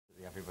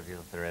everybody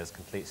that there is,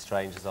 complete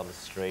strangers on the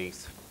street,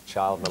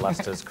 child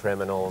molesters,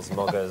 criminals,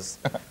 muggers,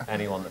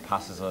 anyone that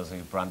passes us who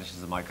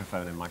brandishes a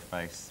microphone in my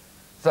face.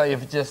 So you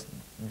just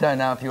don't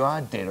know if you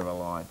are dead or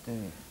alive, do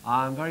you?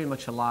 I'm very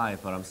much alive,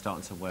 but I'm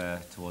starting to wear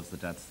towards the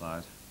dead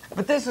side.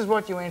 But this is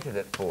what you entered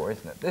it for,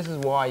 isn't it? This is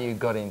why you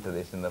got into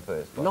this in the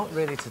first place. Not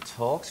really to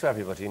talk to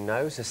everybody,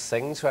 no, to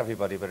sing to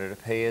everybody, but it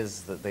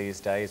appears that these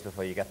days,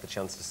 before you get the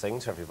chance to sing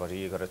to everybody,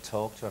 you've got to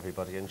talk to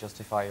everybody and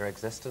justify your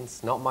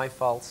existence. Not my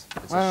fault.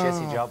 It's a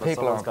shitty job, but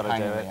someone's got to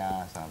do it. People are a pain in the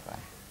arse, aren't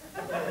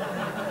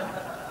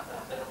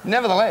they?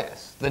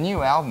 Nevertheless, the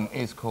new album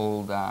is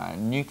called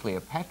Nuclear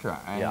Patra,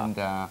 and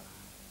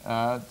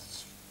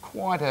it's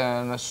quite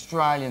an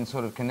Australian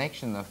sort of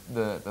connection,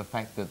 the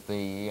fact that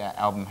the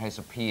album has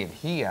appeared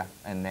here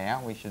and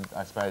now. We should,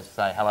 I suppose,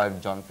 say hello to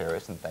John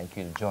Ferris and thank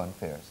you to John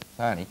Ferris and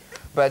Tony.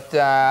 But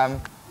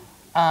the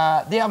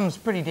album's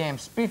pretty damn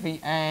spiffy,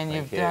 and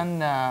you've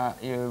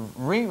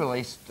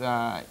re-released,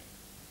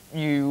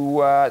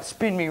 you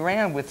Spin Me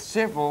Round with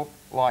several,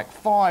 like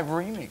 5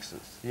 remixes.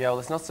 Yeah, well,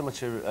 it's not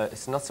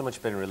so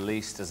much been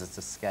released as it's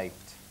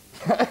escaped.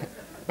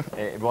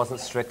 It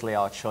wasn't strictly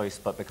our choice,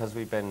 but because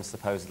we've been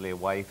supposedly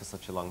away for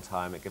such a long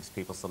time, it gives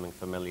people something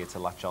familiar to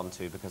latch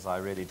onto, because I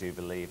really do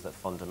believe that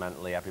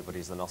fundamentally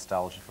everybody's a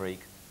nostalgia freak.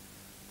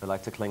 They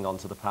like to cling on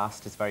to the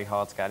past. It's very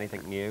hard to get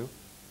anything new.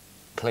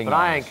 But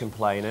I ain't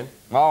complaining.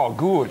 Oh,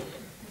 good.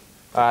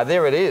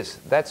 There it is.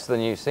 That's the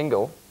new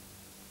single.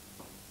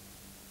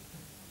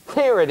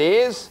 There it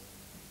is.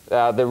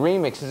 The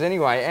remixes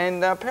anyway.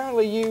 And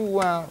apparently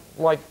you,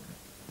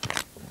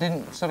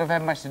 didn't sort of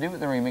have much to do with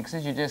the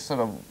remixes. You just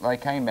sort of, they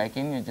came back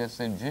in, you just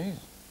said, geez.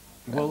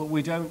 Well,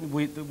 we've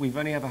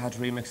only ever had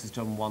remixes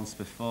done once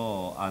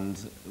before, and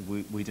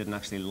we didn't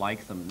actually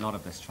like them. Not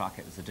of this track,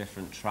 it was a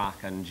different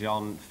track, and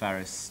John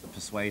Ferris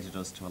persuaded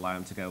us to allow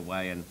him to go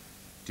away and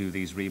do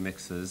these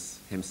remixes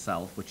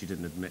himself, which he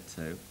didn't admit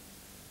to.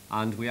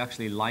 And we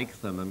actually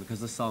like them, and because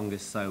the song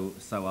is so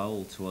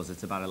old to us,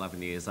 it's about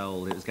 11 years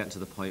old, it was getting to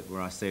the point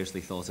where I seriously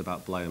thought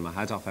about blowing my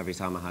head off every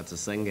time I had to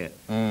sing it.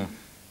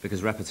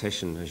 Because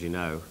repetition, as you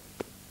know,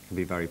 can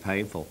be very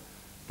painful.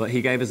 But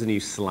he gave us a new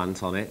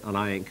slant on it, and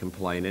I ain't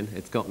complaining.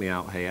 It's got me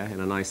out here in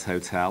a nice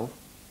hotel.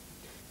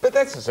 But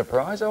that's a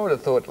surprise. I would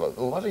have thought a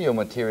lot of your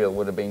material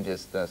would have been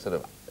just sort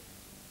of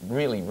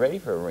really ready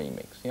for a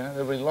remix. You know,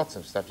 there would be lots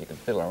of stuff you could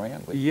fiddle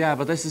around with. Yeah,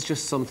 but this is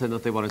just something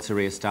that they wanted to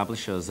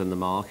re-establish us in the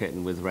market,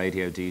 and with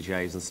radio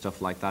DJs and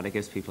stuff like that, it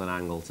gives people an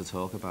angle to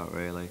talk about,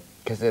 really.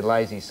 Because they're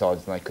lazy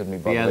sods and they couldn't be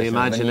bothered. Yeah, the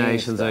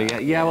imaginations are,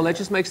 yeah, well, it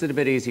just makes it a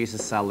bit easier to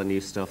sell the new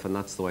stuff, and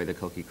that's the way the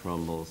cookie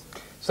crumbles.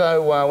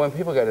 So when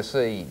people go to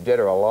see Dead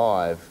or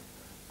Alive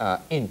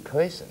in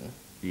person,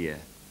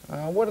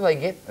 what do they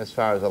get as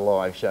far as a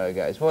live show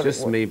goes?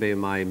 Just me being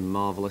my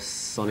marvellous,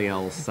 sunny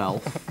old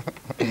self.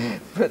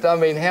 But, I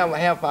mean,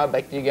 how far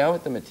back do you go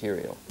with the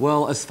material?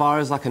 Well, as far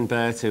as I can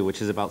bear to,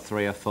 which is about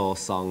 3 or 4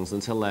 songs,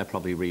 until they're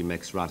probably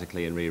remixed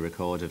radically and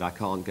re-recorded, I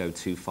can't go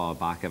too far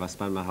back. If I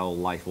spend my whole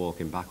life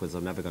walking backwards,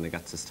 I'm never going to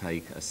get to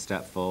take a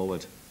step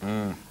forward.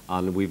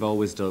 And we're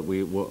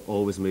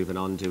always moving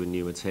on, doing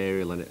new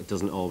material, and it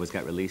doesn't always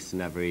get released in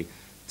every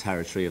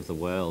territory of the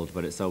world,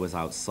 but it's always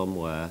out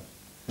somewhere.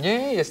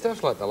 Yeah, your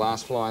stuff's like The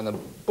Last Fly in the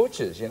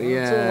Butchers, you know,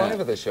 it's all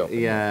over the shop.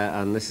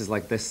 Yeah, and this is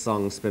like, this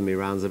song, Spin Me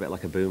Round's a bit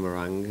like a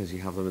boomerang, as you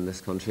have them in this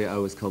country. It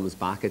always comes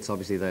back. It's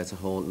obviously there to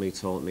haunt me,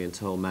 taunt me, and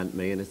torment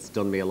me, and it's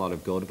done me a lot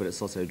of good, but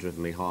it's also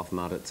driven me half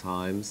mad at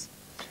times.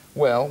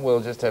 Well,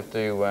 we'll just have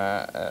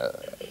to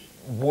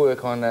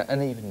work on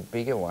an even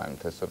bigger one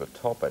to sort of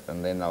top it,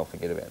 and then they'll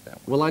forget about that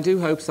one. Well, I do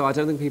hope so. I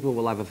don't think people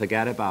will ever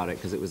forget about it,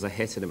 because it was a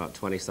hit in about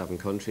 27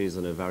 countries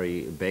and a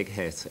very big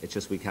hit. It's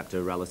just we kept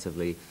a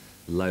relatively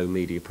low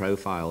media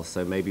profile,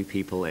 so maybe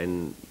people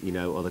in, you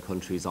know, other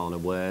countries aren't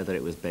aware that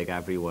it was big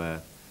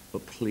everywhere.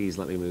 But please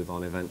let me move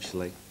on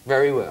eventually.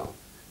 Very well.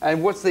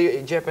 And what's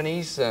the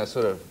Japanese sort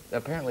of,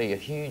 apparently you're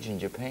huge in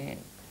Japan.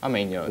 I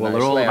mean, you're well,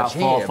 they're all about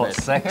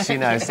 4'6", you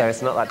know, so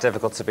it's not that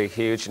difficult to be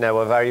huge. You know,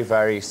 we're very,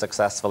 very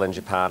successful in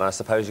Japan. I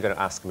suppose you're going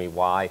to ask me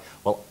why.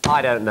 Well,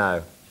 I don't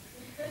know.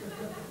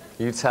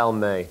 You tell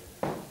me.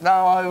 No,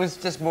 I was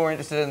just more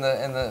interested in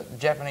the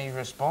Japanese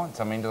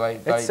response. I mean, do they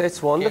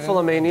it's wonderful.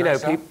 I mean, you know,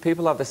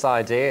 people have this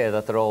idea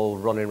that they're all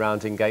running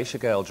around in geisha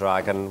girl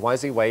drag, and why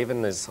is he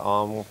waving his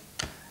arm?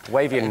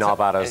 Wave your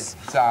knob at us.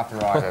 It's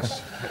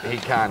arthritis. He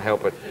can't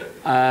help it.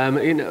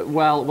 You know,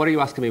 well, what are you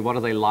asking me? What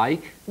are they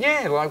like?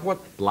 Yeah, like what?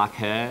 Black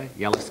hair,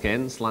 yellow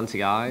skin,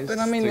 slanty eyes. But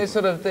I mean,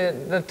 they're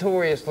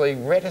notoriously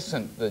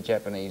reticent, the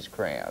Japanese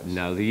crowds.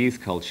 No, the youth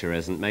culture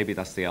isn't. Maybe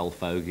that's the old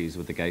fogies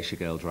with the geisha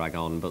girl drag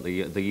on, but the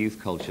youth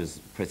culture's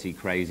pretty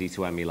crazy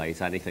to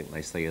emulate anything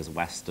they see as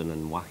Western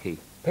and wacky.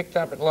 Picked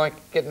up at, like,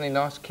 getting any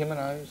nice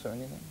kimonos or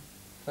anything?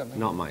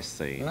 Not my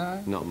scene.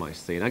 No? Not my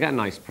scene. I get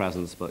nice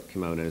presents, but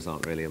kimonos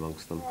aren't really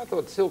amongst them. Oh, I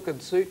thought silk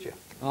would suit you.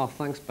 Oh,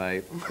 thanks,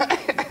 babe.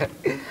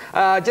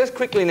 Just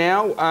quickly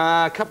now,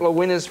 a couple of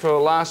winners for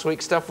last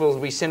week's stuff we'll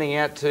be sending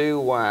out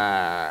to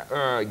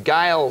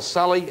Gail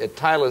Sully at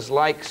Taylor's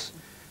Lakes,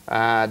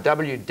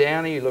 W.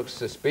 Downey, who looks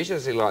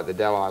suspiciously like the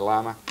Dalai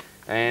Lama,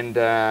 and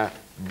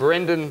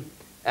Brendan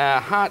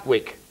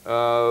Hartwick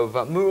of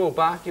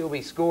Mooralbark, you'll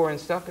be scoring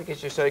stuff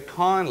because you so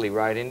kindly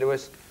wrote into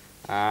us.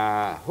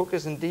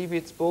 Hookers and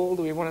Deviates Ball,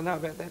 do we want to know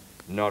about that?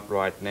 Not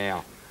right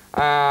now.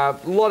 A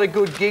lot of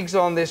good gigs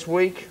on this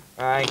week,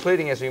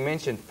 including, as we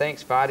mentioned,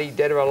 Thanks Party,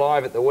 Dead or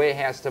Alive at the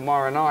Warehouse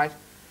tomorrow night.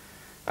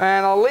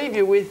 And I'll leave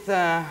you with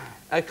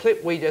a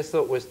clip we just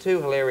thought was too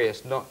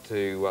hilarious not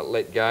to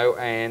let go.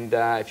 And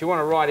if you want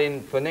to write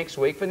in for next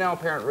week, for no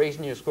apparent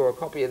reason, you'll score a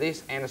copy of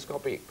this and a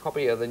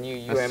copy of the new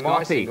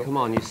UMI single. Come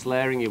on, you're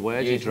slurring your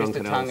words, you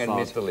drunken Mr. Tongue old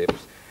and sod. Mr.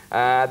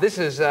 Lips. This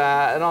is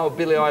an old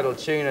Billy Idol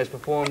tune as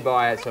performed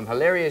by some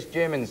hilarious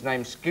Germans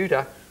named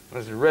Scooter.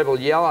 This is Rebel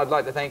Yell. I'd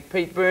like to thank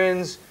Pete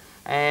Burns,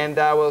 and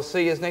we'll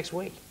see you next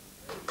week.